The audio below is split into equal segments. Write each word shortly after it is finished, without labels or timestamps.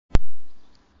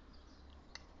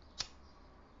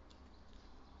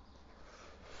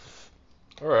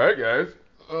All right, guys.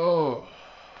 Oh,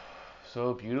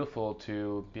 so beautiful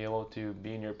to be able to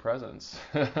be in your presence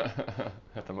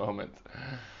at the moment.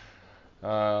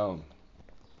 Um,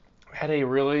 had a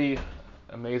really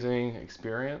amazing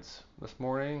experience this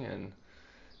morning, and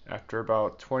after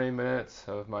about 20 minutes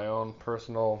of my own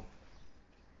personal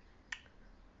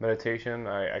meditation,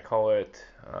 I call it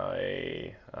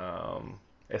a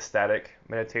ecstatic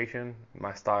meditation,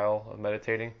 my style of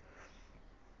meditating.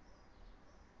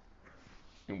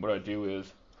 And what I do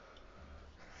is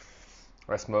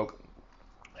I smoke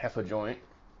half a joint,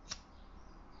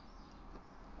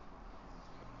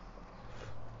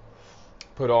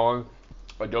 put on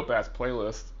a dope ass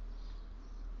playlist,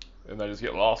 and I just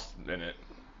get lost in it.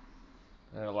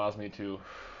 And it allows me to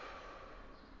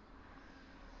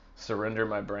surrender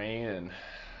my brain and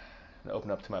open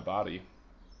up to my body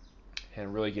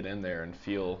and really get in there and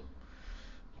feel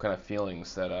what kind of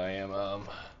feelings that I am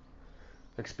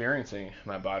experiencing in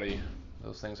my body.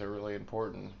 Those things are really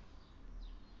important.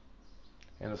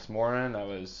 And this morning,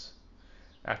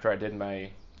 after I did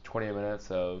my 20 minutes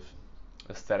of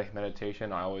aesthetic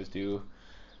meditation, I always do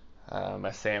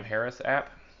my Sam Harris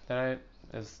app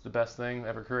is the best thing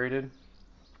ever created.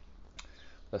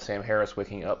 The Sam Harris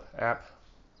Waking Up app.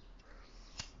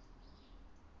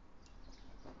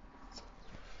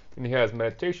 And he has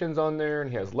meditations on there,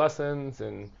 and he has lessons,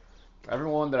 and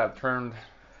everyone that I've turned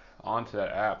onto that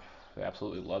app, they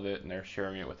absolutely love it, and they're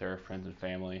sharing it with their friends and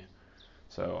family.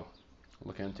 So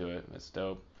look into it; it's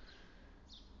dope.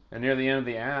 And near the end of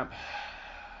the app,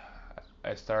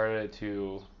 I started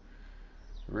to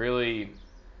really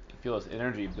feel this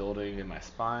energy building in my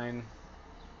spine,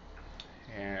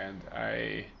 and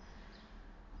I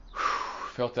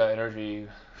felt that energy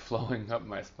flowing up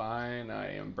my spine.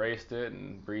 I embraced it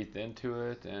and breathed into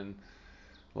it, and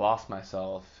lost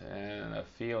myself in a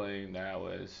feeling that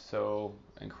was so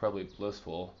incredibly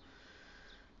blissful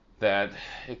that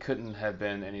it couldn't have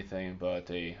been anything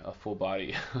but a full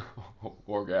body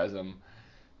orgasm.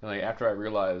 And like after I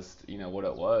realized, what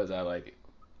it was, I like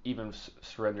even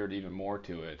surrendered even more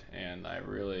to it, and I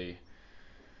really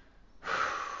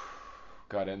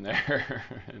got in there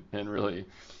and really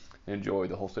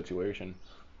enjoyed the whole situation.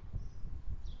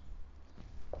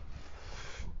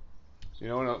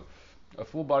 A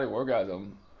full body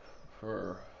orgasm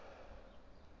for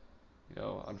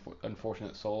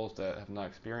unfortunate souls that have not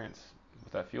experienced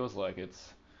what that feels like.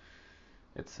 It's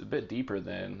a bit deeper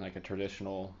than like a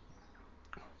traditional,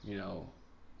 you know,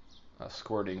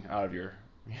 squirting out of your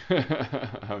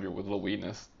out of your with little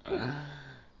weenus.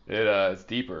 It's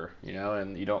deeper,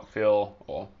 and you don't feel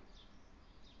well.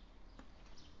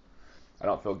 I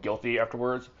don't feel guilty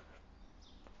afterwards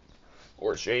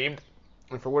or ashamed,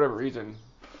 and for whatever reason,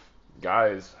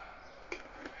 guys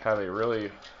have a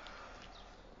really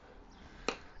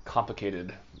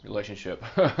complicated relationship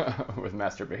with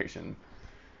masturbation.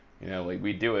 Like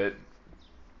we do it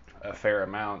a fair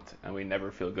amount and we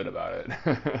never feel good about it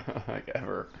like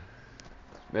ever.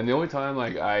 And the only time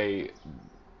like I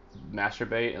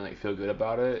masturbate and like feel good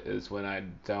about it is when I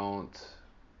don't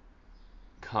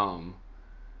come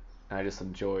and I just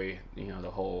enjoy the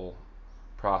whole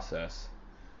process.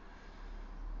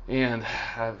 And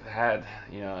I've had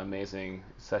amazing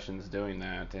sessions doing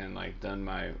that, and like done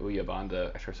my Uya Bandha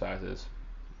exercises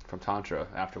from Tantra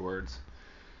afterwards,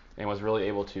 and was really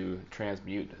able to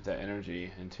transmute that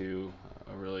energy into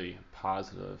a really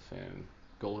positive and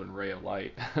golden ray of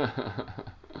light.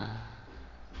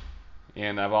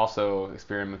 And I've also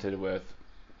experimented with,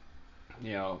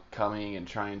 coming and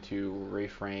trying to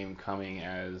reframe coming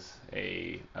as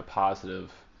a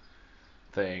positive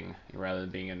thing rather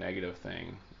than being a negative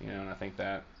thing. And I think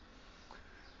there's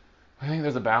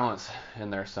a balance in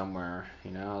there somewhere.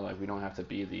 Like we don't have to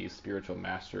be these spiritual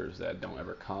masters that don't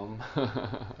ever come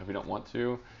if we don't want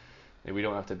to. And we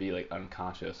don't have to be like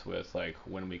unconscious with like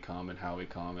when we come and how we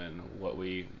come and what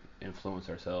we influence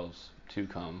ourselves to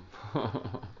come.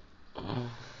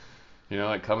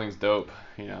 Like coming's dope,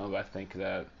 but I think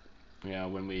that,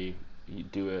 when we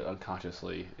do it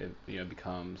unconsciously, it,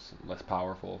 becomes less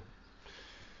powerful.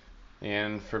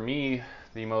 And for me,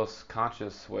 the most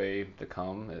conscious way to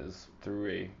come is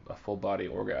through a full body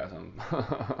orgasm.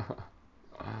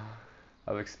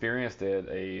 I've experienced it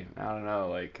I don't know,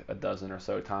 like a dozen or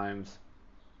so times.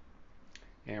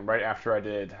 And right after I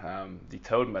did the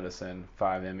toad medicine,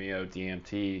 5-MeO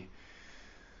DMT,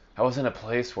 I was in a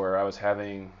place where I was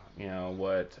having,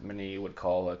 what many would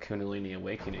call a Kundalini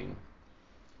awakening.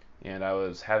 And I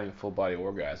was having full body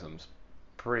orgasms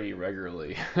pretty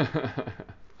regularly.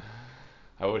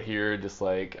 I would hear just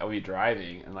like, I would be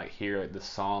driving and like hear like this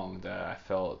song that I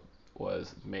felt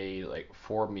was made like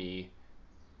for me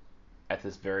at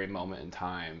this very moment in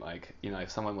time. Like, you know, if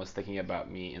someone was thinking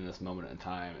about me in this moment in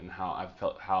time and how I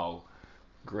felt, how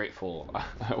grateful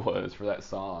I was for that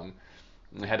song.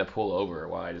 And I had to pull over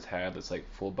while I just had this like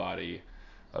full body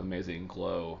amazing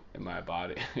glow in my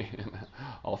body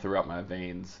all throughout my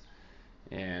veins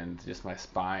and just my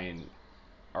spine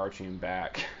arching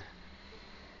back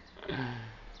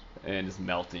and just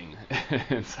melting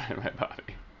inside my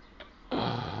body.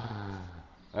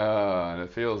 And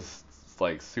it feels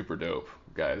like super dope,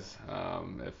 guys.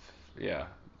 If yeah,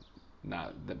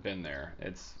 not been there,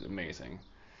 it's amazing.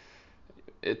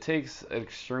 It takes an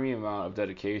extreme amount of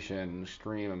dedication,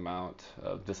 extreme amount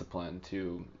of discipline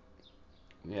to,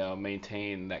 you know,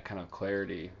 maintain that kind of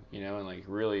clarity, you know, and like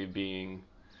really being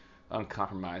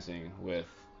uncompromising with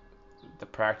the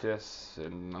practice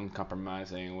and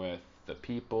uncompromising with the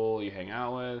people you hang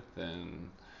out with and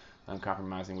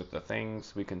uncompromising with the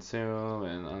things we consume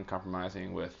and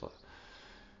uncompromising with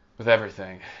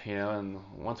everything, you know. And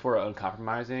once we're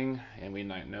uncompromising and we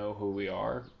not know who we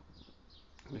are,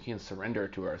 we can surrender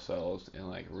to ourselves and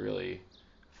like really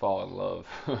fall in love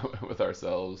with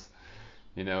ourselves,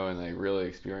 you know, and like really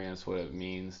experience what it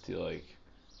means to like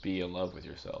be in love with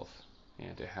yourself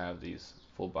and to have these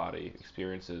full body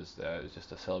experiences that is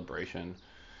just a celebration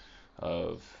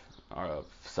of our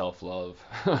self-love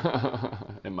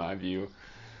in my view.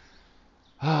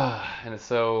 And it's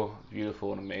so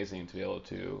beautiful and amazing to be able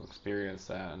to experience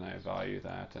that, and I value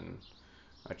that, and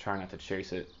I try not to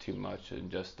chase it too much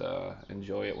and just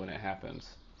enjoy it when it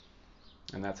happens.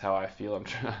 And that's how I feel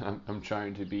I'm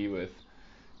trying to be with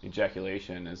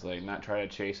ejaculation, is like not try to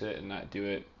chase it and not do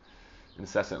it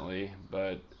incessantly,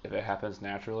 but if it happens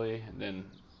naturally, then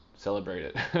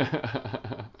celebrate it.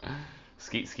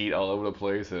 Skeet skeet all over the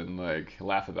place and like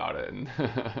laugh about it and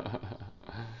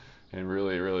and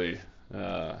really really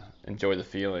enjoy the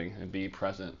feeling and be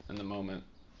present in the moment.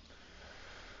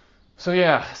 So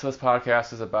yeah, so this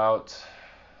podcast is about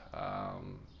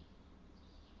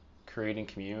creating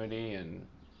community and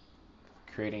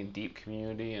creating deep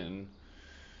community and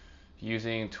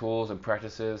using tools and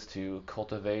practices to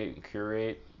cultivate and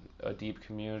curate a deep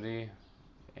community,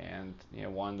 and you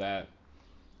know, one that,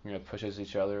 you know, pushes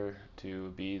each other to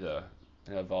be an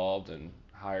evolved and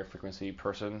higher frequency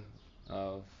person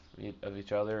of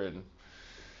each other, and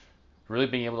really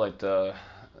being able to like to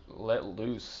let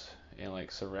loose and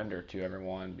like surrender to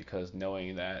everyone, because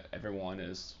knowing that everyone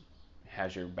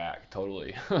has your back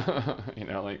totally, you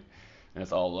know, like, and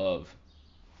it's all love.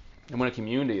 And when a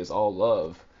community is all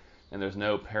love, and there's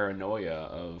no paranoia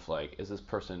of like, is this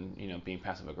person, you know, being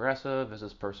passive aggressive? Is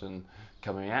this person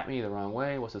coming at me the wrong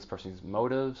way? What's this person's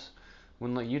motives?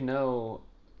 When like, you know,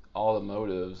 all the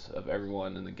motives of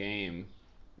everyone in the game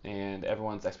and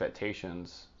everyone's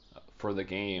expectations for the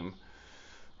game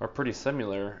are pretty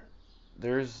similar,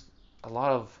 there's a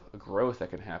lot of growth that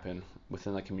can happen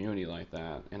within a community like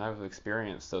that. And I've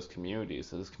experienced those communities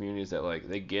that like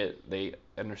they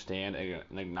understand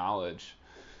and acknowledge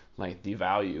like the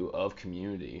value of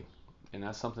community. And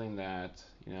that's something that,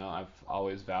 you know, I've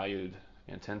always valued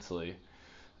intensely,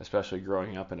 especially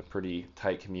growing up in a pretty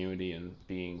tight community and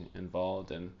being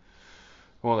involved in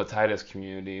one of the tightest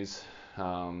communities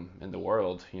in the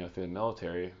world, you know, through the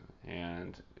military.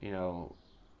 And, you know,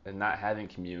 and not having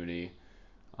community,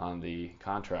 on the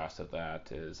contrast of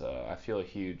that is, I feel a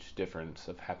huge difference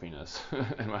of happiness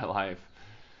in my life.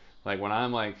 Like when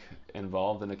I'm like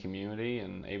involved in a community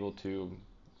and able to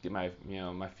get my, you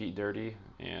know, my feet dirty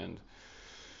and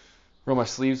roll my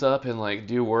sleeves up and like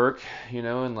do work, you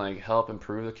know, and like help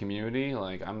improve the community,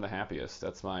 like I'm the happiest.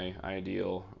 That's my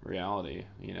ideal reality,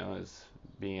 you know, is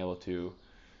being able to,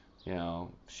 you know,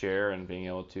 share and being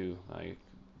able to like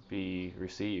be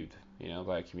received, you know,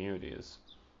 by a community is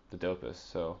the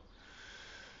dopest. So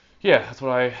yeah, that's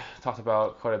what I talked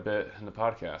about quite a bit in the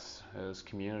podcast, is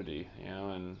community, you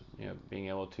know, and, you know, being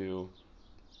able to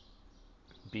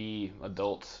be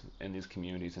adults in these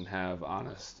communities and have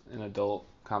honest and adult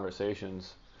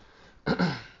conversations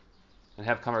and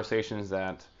have conversations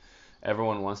that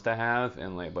everyone wants to have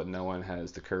and like, but no one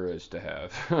has the courage to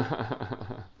have.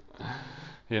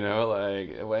 You know,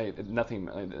 like, wait, nothing,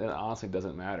 like, it honestly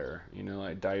doesn't matter. You know,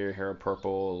 like, dye your hair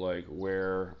purple, like,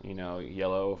 wear, you know,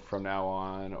 yellow from now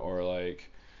on, or,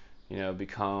 like, you know,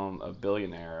 become a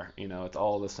billionaire. You know, it's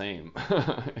all the same.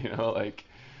 You know, like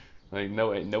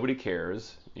no, nobody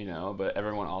cares, you know, but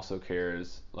everyone also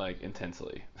cares, like,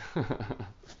 intensely.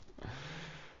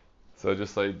 So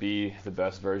just, like, be the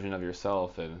best version of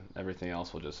yourself, and everything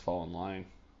else will just fall in line,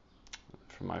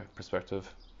 from my perspective.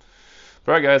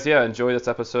 All right, guys, yeah, enjoy this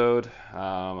episode.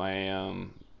 I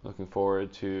am looking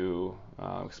forward to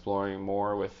exploring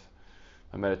more with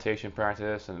a meditation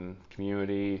practice and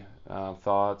community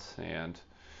thoughts, and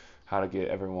how to get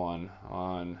everyone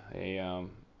on a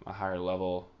higher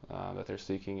level that they're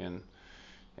seeking, in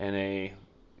a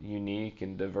unique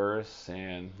and diverse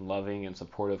and loving and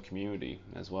supportive community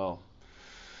as well.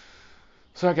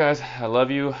 So guys, I love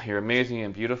you. You're amazing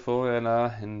and beautiful, and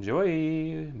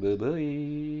enjoy. Bye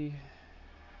bye.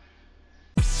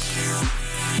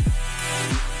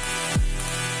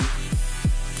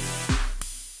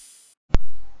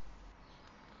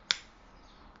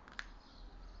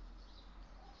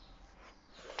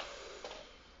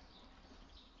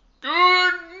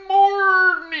 Good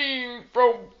morning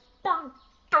from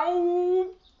Porto,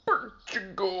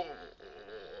 Portugal.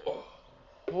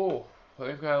 Oh, I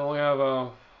think I only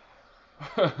have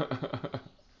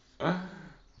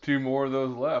two more of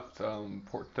those left.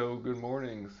 Porto good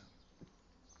mornings.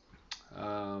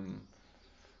 Yeah,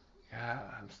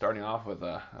 I'm starting off with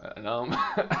an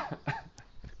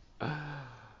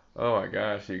Oh my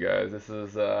gosh, you guys, this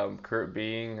is Kurt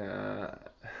Being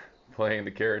playing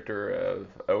the character of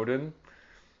Odin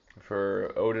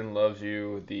for Odin Loves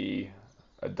You, the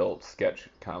adult sketch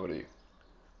comedy.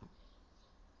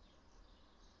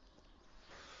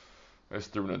 I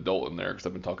just threw an adult in there because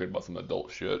I've been talking about some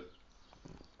adult shit.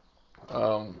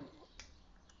 So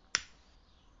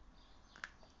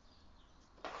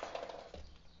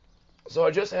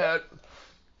I just had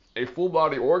a full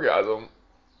body orgasm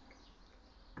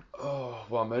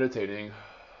while meditating.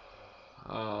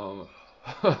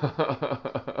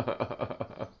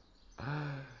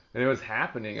 And it was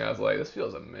happening. I was like, this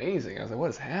feels amazing. I was like, what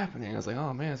is happening? I was like,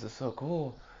 oh man, this is so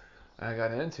cool. And I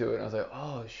got into it, and I was like,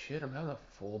 oh shit, I'm having a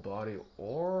full body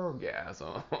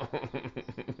orgasm.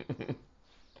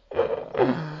 I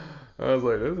was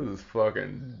like, this is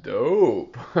fucking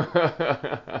dope.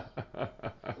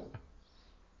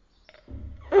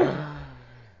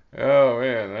 Oh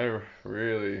man, I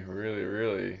really, really,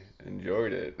 really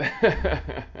enjoyed it.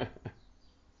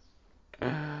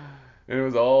 And it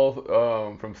was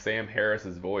all from Sam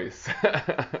Harris's voice.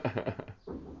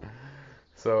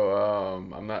 So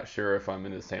I'm not sure if I'm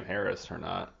into Sam Harris or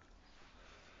not.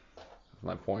 That's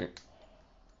my point.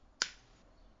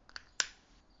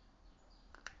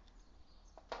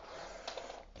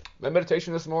 My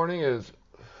meditation this morning is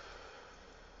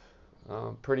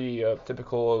pretty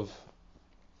typical of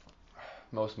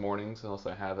most mornings, unless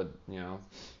I have a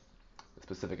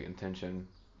specific intention.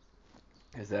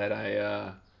 Is that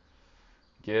I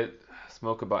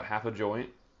smoke about half a joint,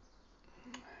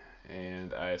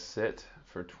 and I sit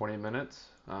for 20 minutes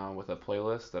with a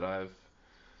playlist that I've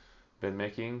been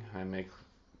making. I make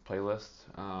playlists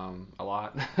a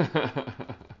lot.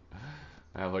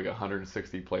 I have like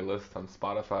 160 playlists on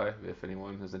Spotify if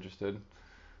anyone is interested.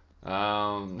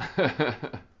 I'm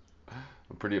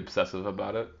pretty obsessive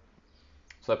about it.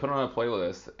 So I put on a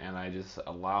playlist and I just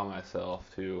allow myself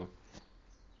to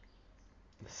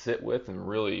sit with and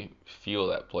really feel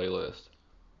that playlist.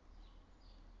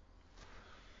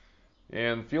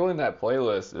 And feeling that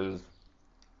playlist is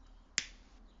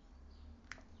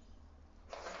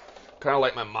kind of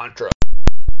like my mantra.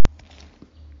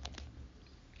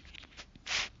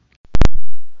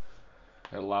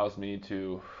 It allows me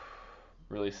to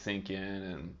really sink in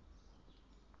and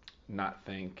not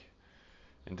think,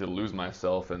 and to lose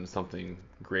myself in something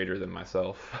greater than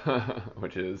myself,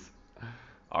 which is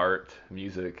art,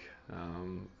 music,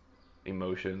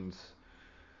 emotions,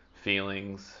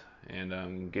 feelings,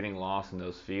 and getting lost in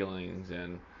those feelings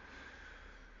and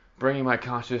bringing my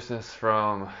consciousness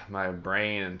from my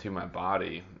brain into my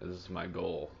body is my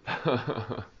goal.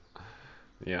 I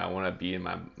want to be in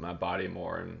my body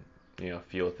more and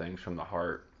feel things from the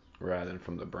heart rather than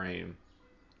from the brain,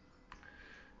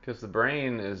 because the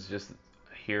brain is just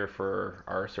here for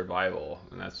our survival,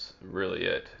 and that's really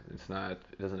it. It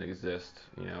doesn't exist,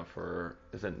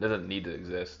 doesn't need to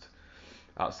exist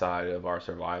outside of our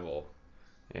survival.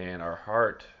 And our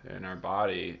heart and our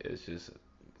body is just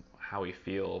how we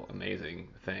feel amazing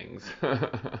things.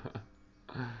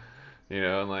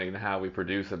 And like how we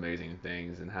produce amazing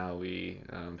things and how we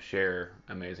share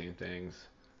amazing things.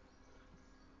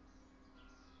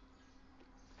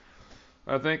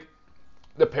 I think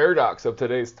the paradox of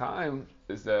today's time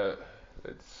is that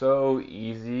it's so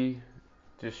easy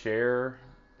to share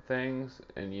things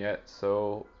and yet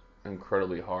so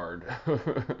incredibly hard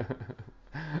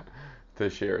to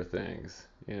share things,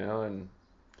 and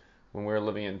when we were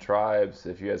living in tribes,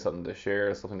 if you had something to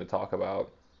share, something to talk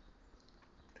about,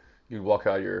 you'd walk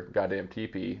out of your goddamn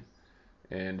teepee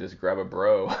and just grab a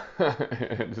bro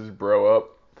and just bro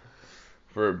up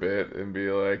for a bit and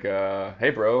be like, hey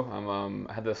bro,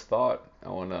 I had this thought I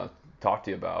want to talk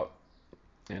to you about.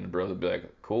 And the bros would be like,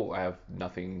 cool, I have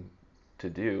nothing to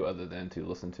do other than to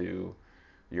listen to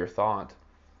your thought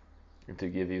and to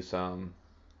give you some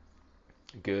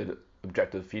good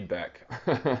objective feedback.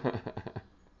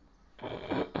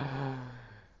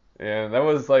 And that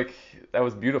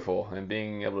was beautiful, and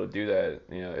being able to do that,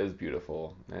 is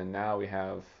beautiful. And now we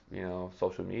have,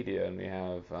 social media, and we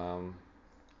have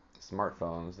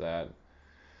smartphones that,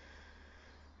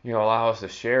 allow us to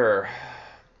share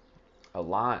a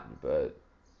lot, but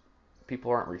people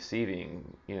aren't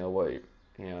receiving,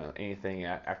 anything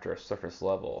after a surface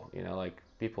level. Like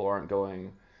people aren't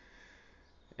going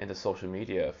into social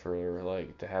media for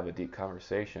like to have a deep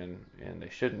conversation, and they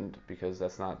shouldn't, because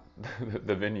that's not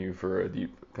the venue for a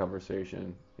deep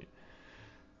conversation.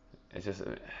 It's just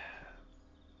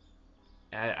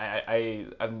I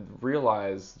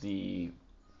realized the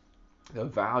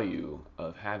value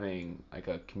of having like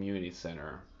a community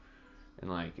center in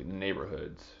like in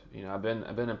neighborhoods. I've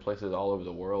been in places all over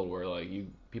the world where like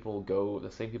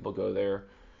the same people go there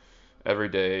every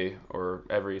day or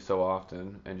every so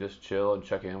often and just chill and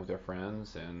check in with their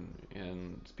friends, and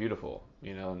it's beautiful,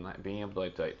 and like being able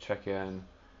to like check in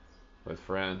with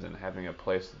friends and having a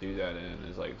place to do that in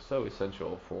is like so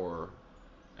essential for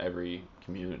every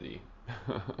community.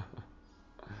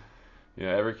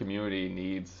 Every community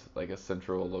needs like a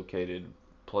central located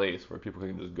place where people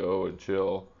can just go and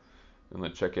chill and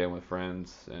like check in with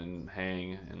friends and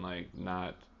hang and like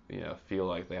not feel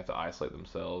like they have to isolate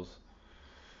themselves.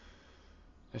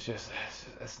 It's just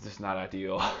not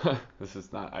ideal. This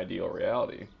is not ideal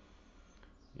reality.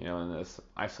 In this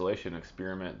isolation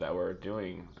experiment that we're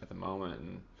doing at the moment,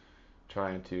 and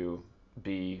trying to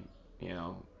be,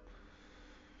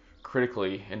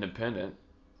 critically independent,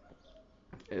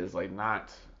 is like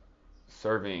not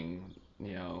serving,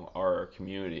 our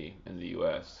community in the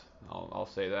U.S. I'll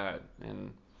say that.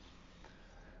 And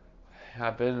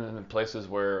I've been in places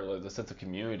where like, the sense of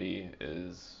community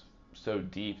is so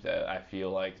deep that I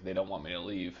feel like they don't want me to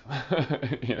leave.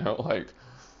 Like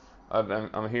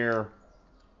I'm here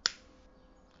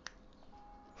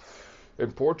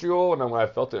in Portugal, and then when I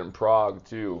felt it in Prague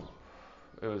too,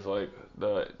 it was like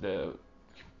the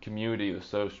community was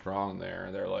so strong there.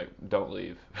 They're like, don't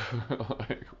leave.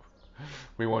 Like,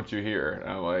 we want you here.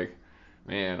 And I'm like,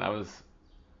 man, I was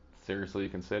seriously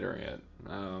considering it.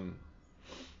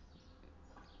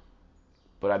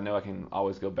 But I know I can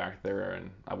always go back there,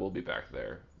 and I will be back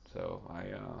there. So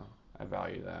I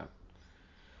value that.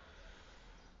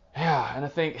 Yeah, and I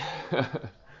think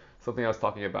something I was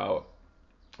talking about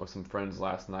with some friends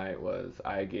last night was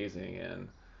eye gazing, and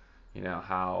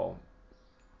how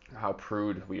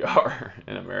prude we are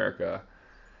in America.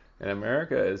 And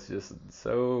America is just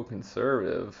so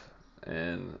conservative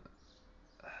and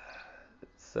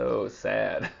so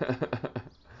sad.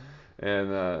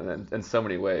 And in so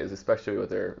many ways, especially with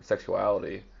their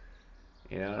sexuality.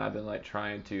 And I've been like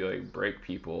trying to like break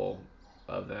people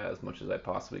of that as much as I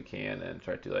possibly can, and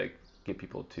try to like get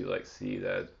people to like see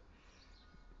that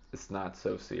it's not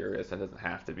so serious. It doesn't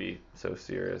have to be so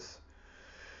serious.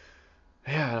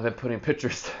 Yeah, I've been putting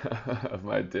pictures of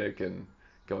my dick and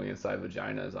going inside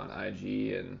vaginas on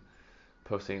IG, and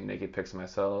posting naked pics of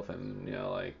myself, and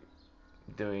like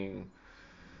doing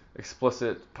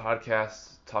explicit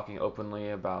podcasts talking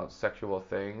openly about sexual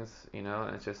things, and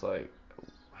it's just like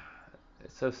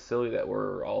it's so silly that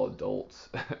we're all adults.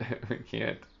 We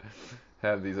can't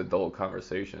have these adult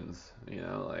conversations,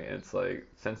 like it's like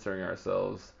censoring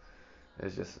ourselves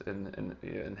is just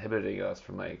inhibiting us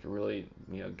from like really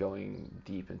going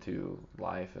deep into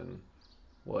life and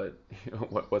what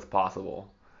what's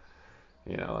possible,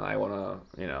 and I want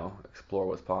to explore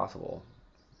what's possible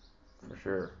for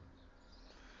sure.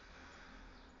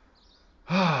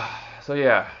 So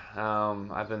yeah,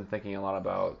 I've been thinking a lot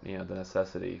about the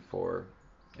necessity for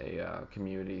a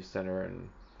community center,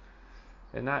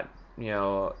 and not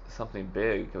something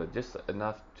big, but just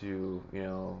enough to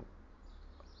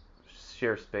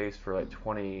share space for like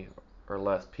 20 or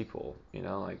less people.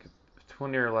 Like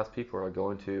 20 or less people are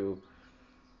going to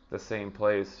the same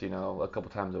place, a couple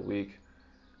times a week.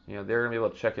 They're gonna be able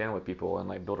to check in with people and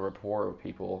like build a rapport with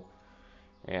people,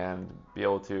 and be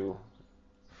able to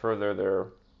further their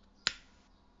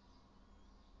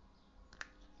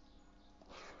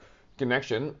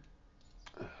connection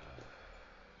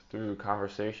through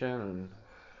conversation and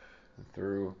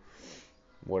through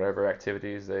whatever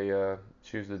activities they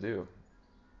choose to do.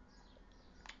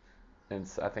 And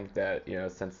I think that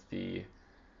since the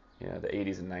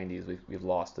 80s and 90s, we've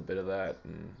lost a bit of that,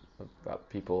 and about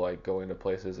people like going to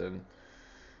places and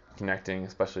connecting,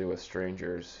 especially with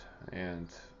strangers, and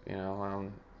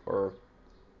or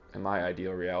in in my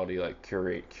ideal reality, like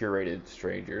curated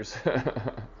strangers,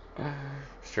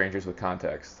 strangers with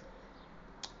context.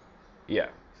 Yeah,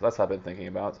 so that's what I've been thinking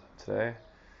about today.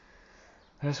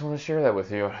 I just want to share that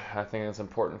with you. I think it's an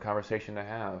important conversation to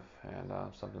have and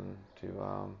something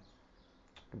to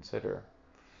consider.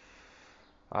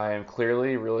 I am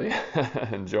clearly really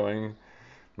enjoying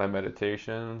my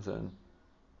meditations and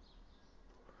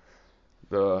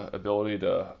the ability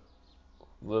to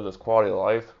live this quality of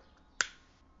life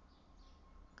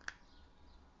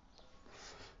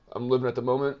I'm living at the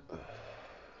moment.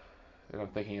 And I'm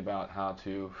thinking about how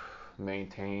to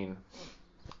maintain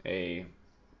a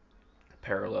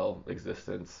parallel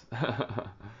existence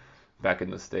back in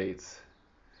the States.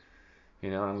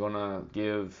 I'm going to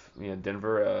give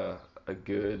Denver a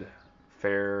good,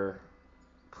 fair,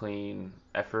 clean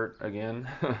effort again.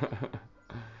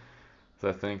 So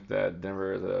I think that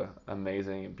Denver is an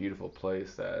amazing and beautiful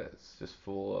place that's just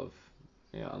full of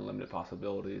unlimited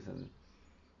possibilities. And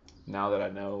now that I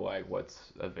know like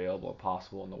what's available and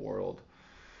possible in the world,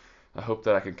 I hope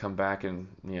that I can come back and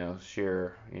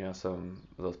share some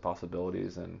of those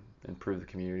possibilities and improve the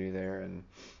community there and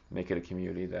make it a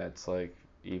community that's like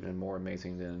even more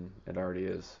amazing than it already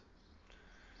is.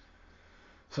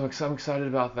 So I'm excited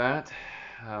about that.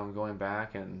 I'm going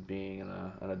back and being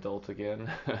an adult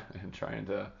again and trying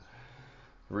to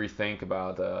rethink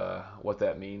about what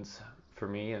that means for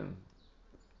me and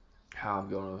how I'm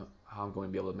going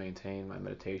to be able to maintain my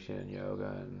meditation and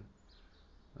yoga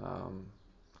and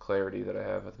clarity that I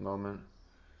have at the moment,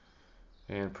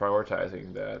 and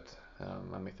prioritizing that.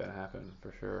 I make that happen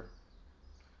for sure,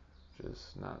 which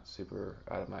is not super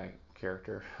out of my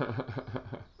character.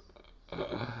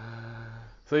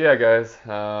 So yeah, guys,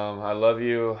 I love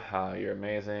you. You're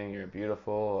amazing. You're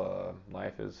beautiful.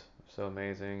 Life is so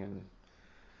amazing, and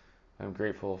I'm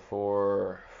grateful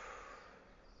for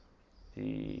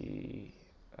the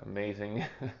amazing.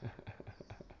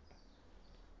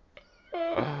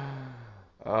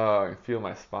 I feel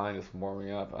my spine just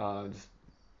warming up. Just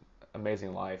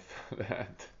amazing life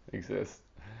that exists.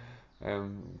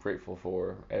 I'm grateful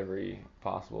for every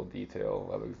possible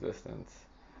detail of existence.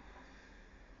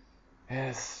 And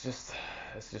it's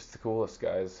just the coolest,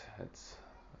 guys. It's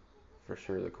for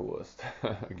sure the coolest.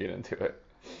 Get into it.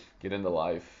 Get into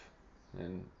life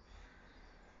and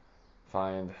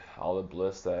find all the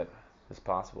bliss that is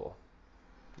possible.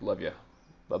 Love you.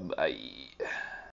 Bye bye.